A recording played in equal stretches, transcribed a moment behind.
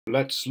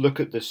Let's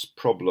look at this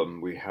problem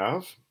we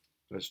have.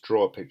 Let's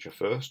draw a picture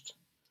first.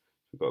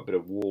 We've got a bit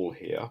of wall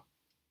here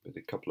with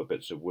a couple of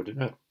bits of wood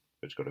in it.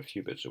 It's got a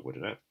few bits of wood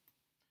in it.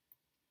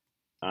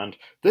 And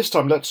this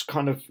time let's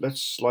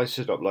slice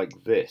it up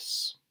like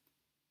this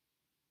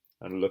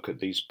and look at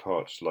these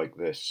parts like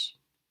this.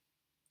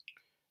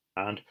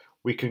 And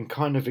we can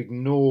kind of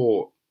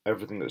ignore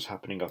everything that's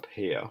happening up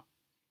here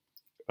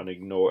and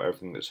ignore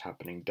everything that's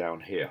happening down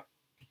here.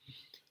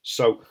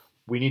 So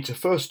we need to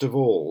first of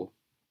all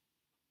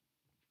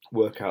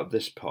work out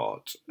this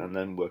part and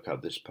then work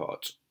out this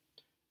part,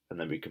 and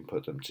then we can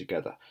put them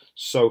together.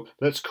 So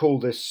let's call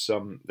this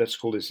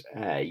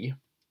A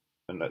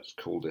and let's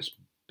call this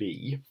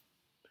B.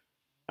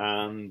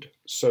 And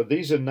so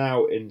these are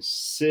now in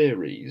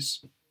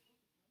series,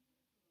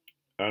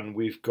 and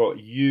we've got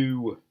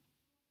UA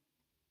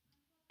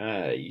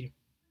 1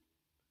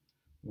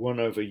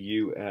 over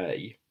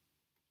UA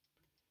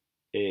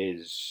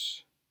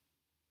is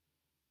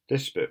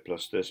this bit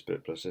plus this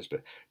bit plus this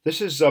bit.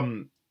 This is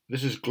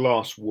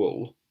glass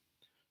wool.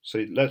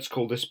 So let's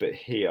call this bit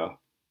here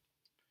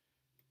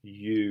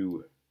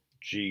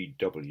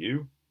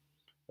UGW,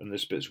 and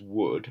this bit's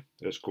wood.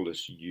 Let's call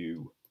this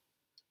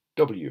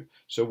UW.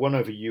 So 1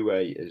 over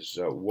UA is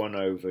 1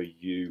 over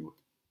UGW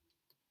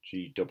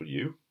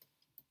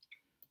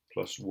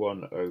plus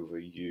 1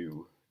 over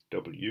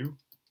UW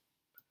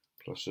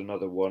plus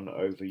another 1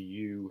 over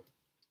UGW.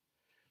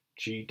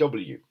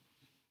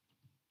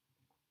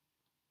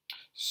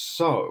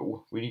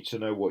 So we need to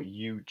know what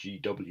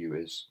UGW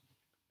is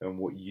and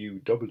what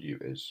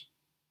UW is.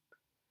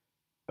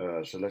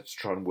 So let's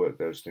try and work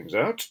those things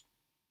out.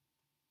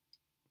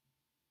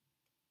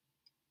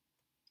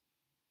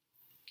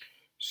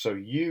 So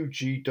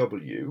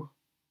UGW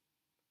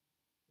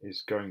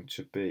is going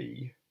to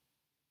be,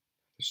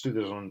 let's do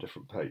this on a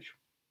different page.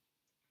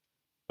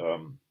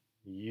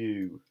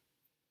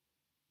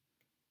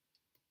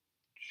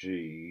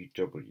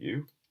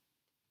 UGW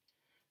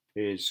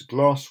is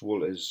glass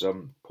wool is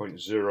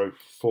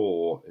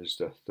 0.04 is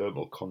the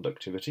thermal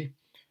conductivity.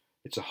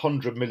 It's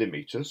 100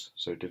 millimeters,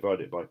 so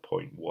divide it by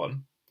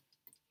 0.1.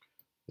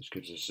 This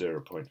gives us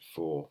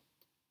 0.4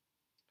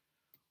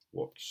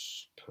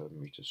 watts per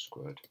meter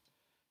squared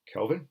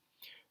Kelvin.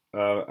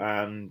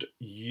 And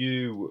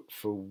U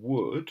for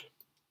wood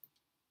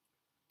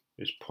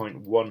is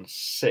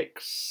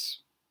 0.16.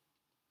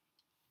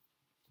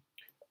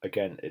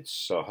 Again,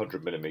 it's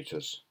 100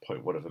 millimeters,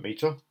 0.1 of a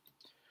meter.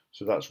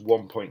 So that's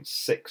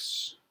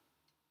 1.6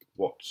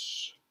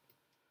 watts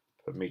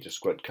per meter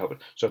squared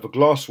Kelvin. So for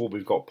glass wool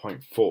we've got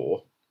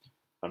 0.4,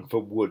 and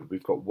for wood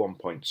we've got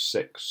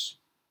 1.6.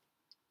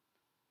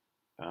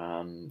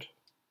 And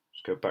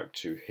let's go back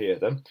to here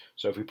then.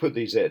 So if we put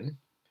these in,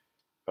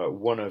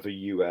 1 over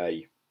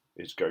UA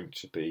is going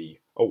to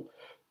be,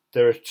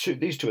 there are two,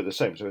 these two are the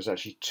same, so it's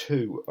actually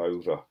 2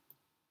 over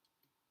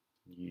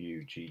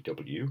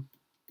UGW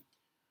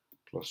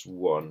plus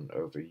 1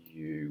 over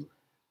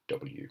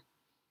UW,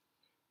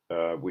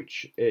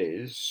 which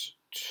is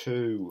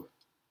 2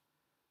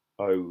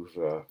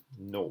 over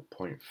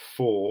 0.4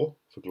 for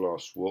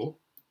glass wool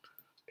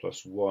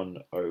plus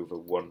 1 over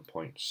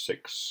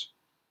 1.6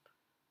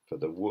 for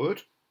the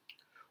wood,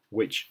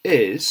 which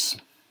is,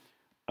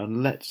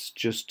 and let's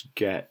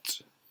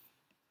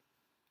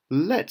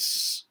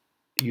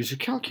use a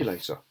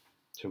calculator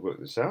to work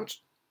this out,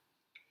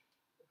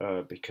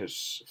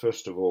 because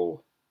first of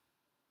all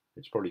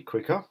it's probably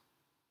quicker,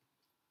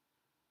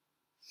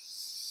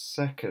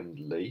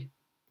 secondly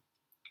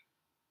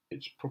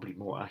it's probably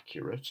more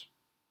accurate,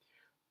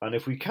 and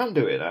if we can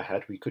do it in our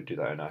head, we could do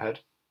that in our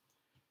head.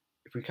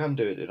 If we can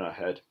do it in our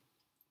head,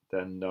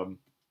 then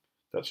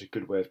that's a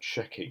good way of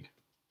checking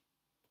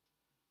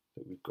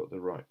that we've got the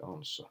right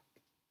answer.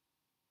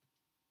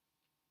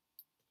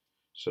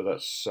 So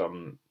that's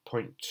 2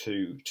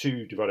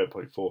 divided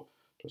by 0.4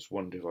 plus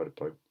 1 divided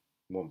by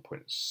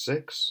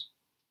 1.6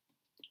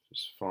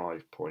 is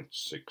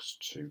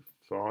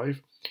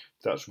 5.625.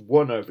 That's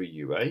 1 over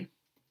UA.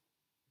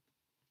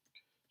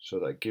 So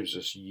that gives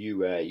us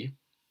UA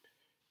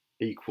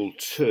equal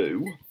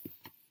to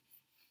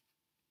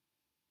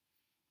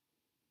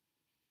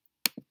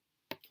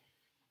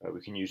we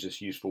can use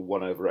this useful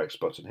 1 over x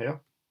button here,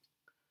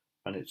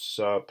 and it's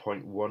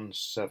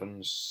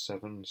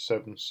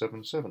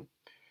 0.177777.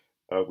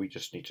 We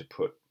just need to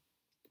put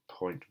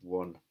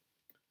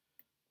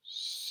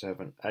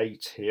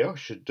 0.178 here,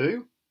 should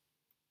do.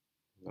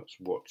 That's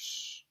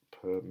watts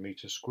per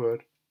meter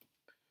squared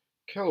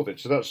Kelvin.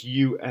 So that's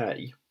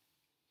UA.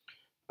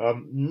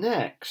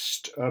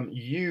 Next,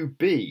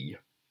 UB. We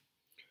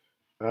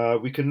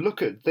can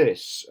look at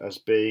this as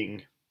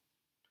being,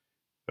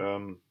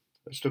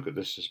 let's look at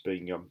this as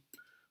being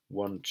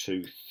 1,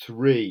 2,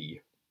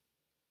 3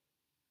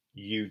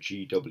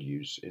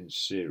 UGWs in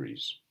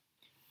series.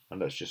 And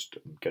let's just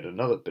get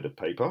another bit of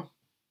paper. Let's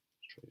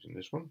try using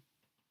this one.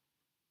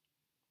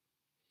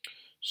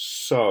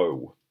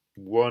 So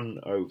 1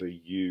 over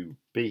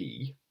UB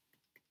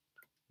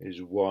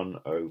is 1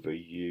 over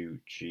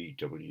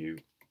UGW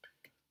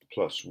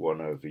plus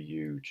 1 over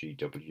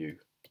UGW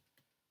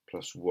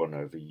plus 1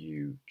 over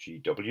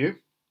UGW,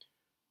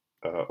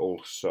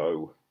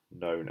 also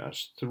known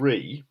as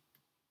 3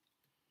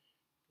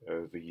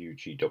 over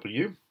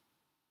UGW.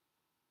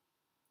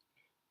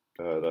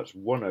 That's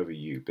 1 over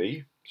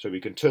UB. So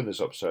we can turn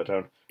this upside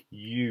down.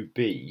 UB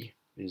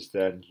is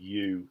then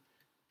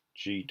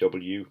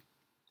UGW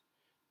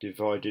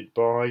divided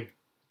by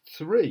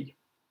 3.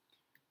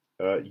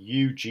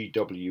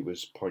 UGW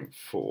was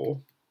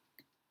 0.4.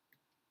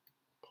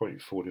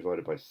 0.4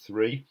 divided by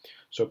 3.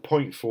 So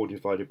 0.4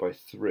 divided by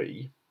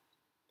 3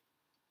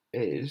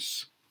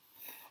 is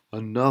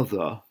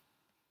another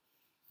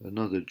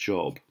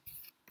job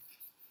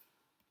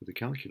for the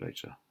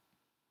calculator.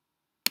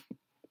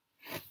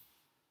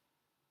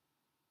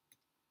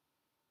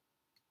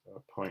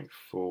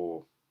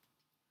 0.4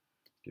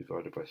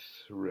 divided by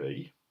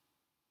 3.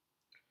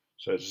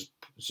 So it's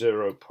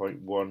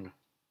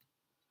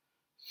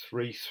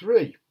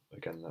 0.133.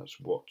 Again, that's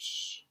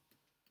watts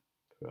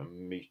per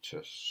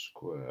meter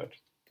squared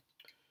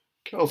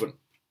Kelvin.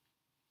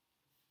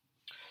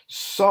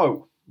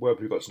 So, where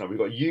have we got to now? We've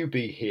got UB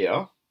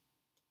here.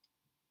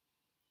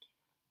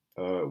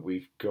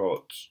 We've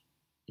got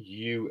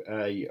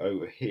UA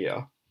over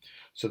here.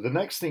 So the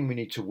next thing we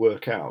need to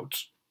work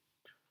out,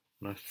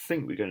 and I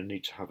think we're going to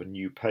need to have a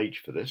new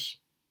page for this.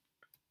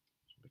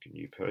 Let's make a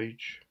new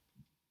page.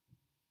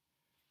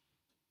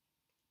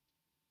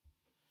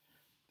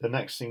 The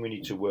next thing we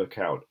need to work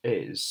out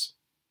is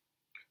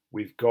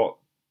we've got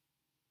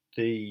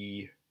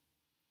the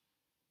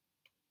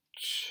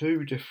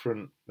two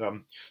different,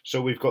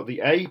 so we've got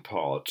the A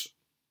part.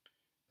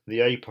 The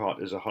A part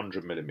is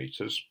 100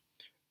 millimeters,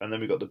 and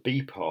then we've got the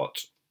B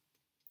part.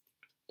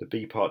 The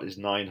B part is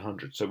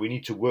 900. So we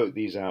need to work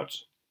these out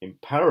in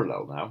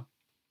parallel now,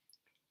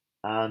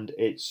 and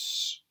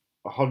it's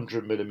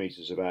 100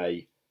 millimeters of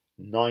A,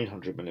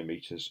 900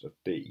 millimeters of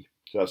B.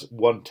 So that's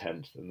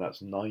 1/10, and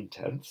that's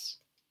 9/10.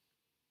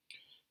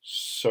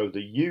 So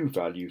the U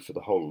value for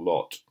the whole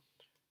lot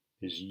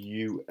is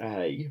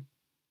UA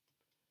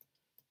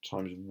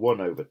times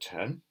 1 over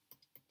 10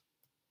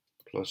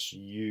 plus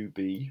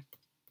UB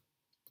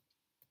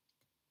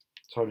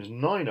times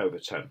 9 over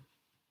 10.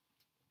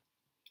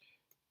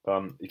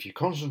 If you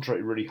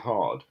concentrate really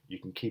hard, you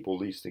can keep all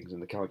these things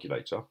in the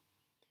calculator.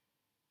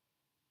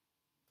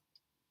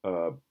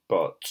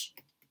 But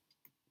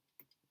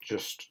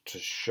just to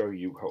show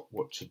you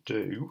what to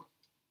do,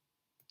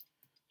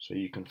 so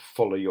you can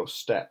follow your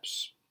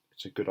steps,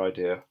 it's a good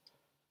idea.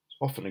 It's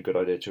often a good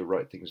idea to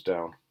write things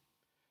down.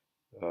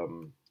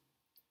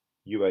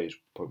 UA is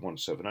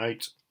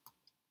 0.178,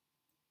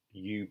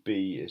 UB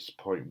is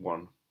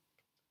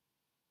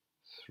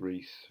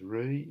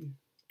 0.133.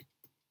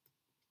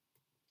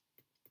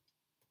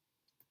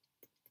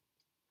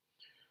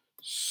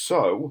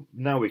 So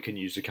now we can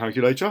use the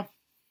calculator.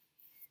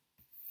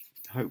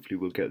 Hopefully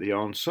we'll get the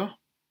answer.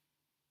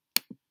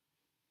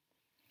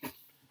 There's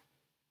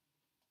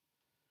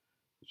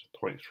a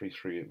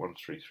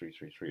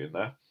 0.33133333 in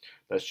there.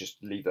 Let's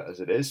just leave that as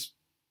it is.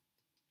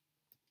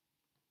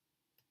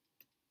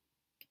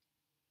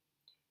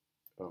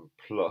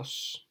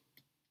 Plus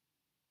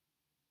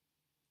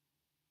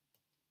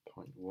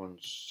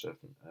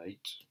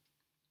 0.178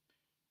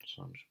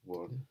 times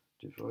 1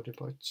 divided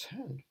by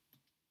 10.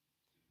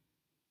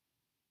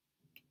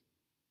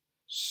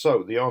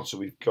 So the answer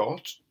we've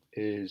got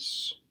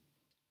is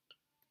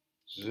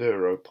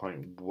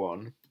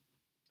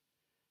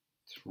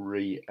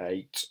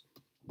 0.138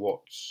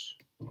 watts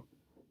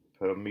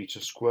per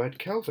meter squared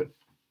Kelvin.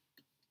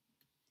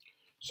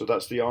 So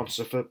that's the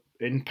answer for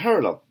in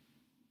parallel.